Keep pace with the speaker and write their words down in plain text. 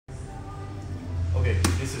Okay,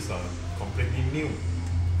 this is a completely new.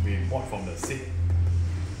 We bought from the SID.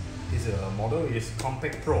 This model is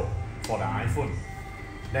Compact Pro for the iPhone.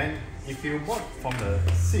 Then if you bought from the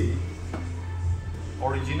SID,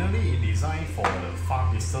 originally it designed for the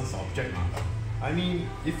far distance object. I mean,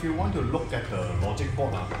 if you want to look at the logic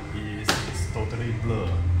board, it's totally blurred.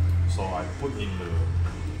 So I put in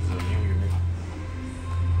the new unit.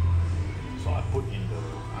 So I put in the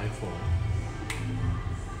iPhone.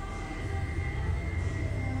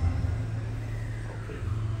 Okay.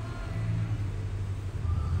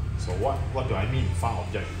 So what do I mean far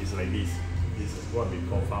object? It's like this. This is what we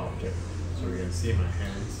call far object. So you can see my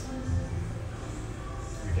hands.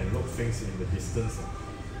 You can look things in the distance.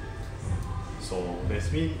 So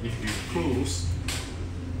that means if you close,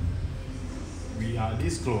 we are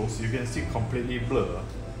this close, you can see completely blur.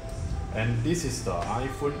 And this is the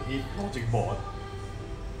iPhone 8 logic board.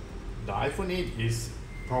 The iPhone 8 is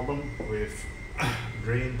problem with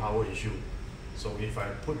drain power issue. So if I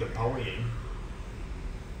put the power in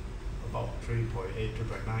about 3.8,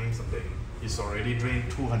 3.9 something, it's already drained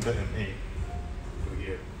 200 mA to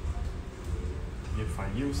here. If I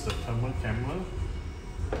use the thermal camera,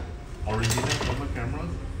 original thermal camera,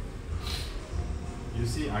 you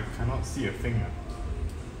see I cannot see a thing.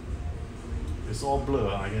 It's all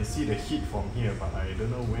blur. I can see the heat from here, but I don't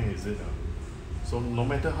know where is it. So no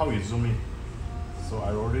matter how you zoom in, so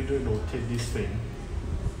I already rotate this thing,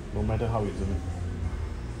 no matter how you zoom in.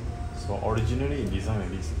 So originally it designed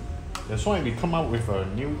like this. That's why we come up with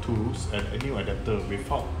new tools and a new adapter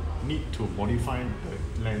without need to modify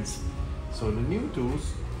the lens. So the new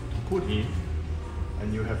tools to put in,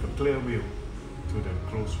 and you have a clear view to the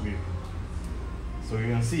close view. So you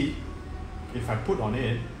can see, if I put on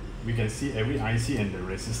it, we can see every IC and the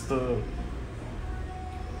resistor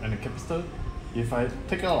and the capacitor. If I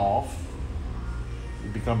take it off,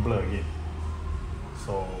 it becomes blur again.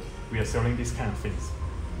 So we are selling these kind of things.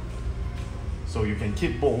 So you can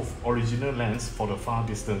keep both original lens for the far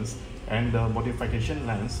distance and the modification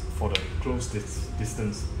lens for the close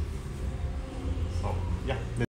distance. So yeah.